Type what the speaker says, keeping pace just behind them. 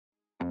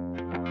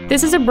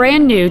This is a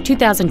brand new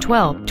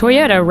 2012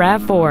 Toyota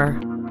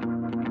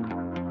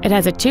RAV4. It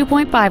has a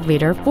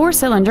 2.5-liter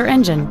four-cylinder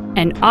engine,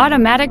 an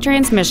automatic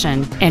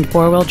transmission, and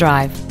four-wheel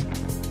drive.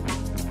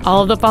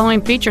 All of the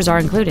following features are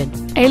included: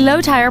 a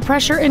low tire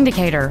pressure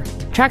indicator,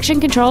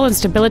 traction control and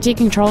stability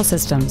control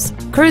systems,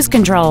 cruise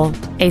control,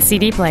 a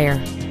CD player,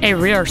 a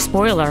rear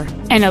spoiler,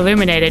 an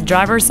illuminated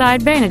driver's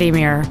side vanity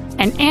mirror,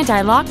 an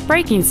anti-lock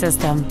braking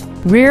system,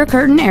 rear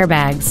curtain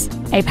airbags,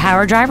 a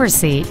power driver's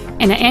seat,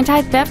 and an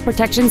anti-theft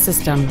protection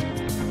system.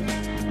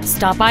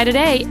 Stop by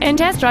today and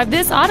test drive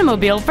this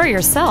automobile for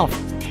yourself.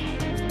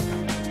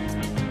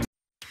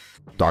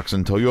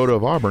 Doxon Toyota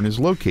of Auburn is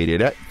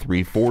located at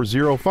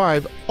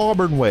 3405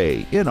 Auburn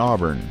Way in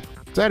Auburn,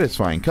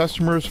 satisfying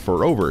customers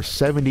for over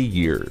 70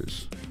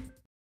 years.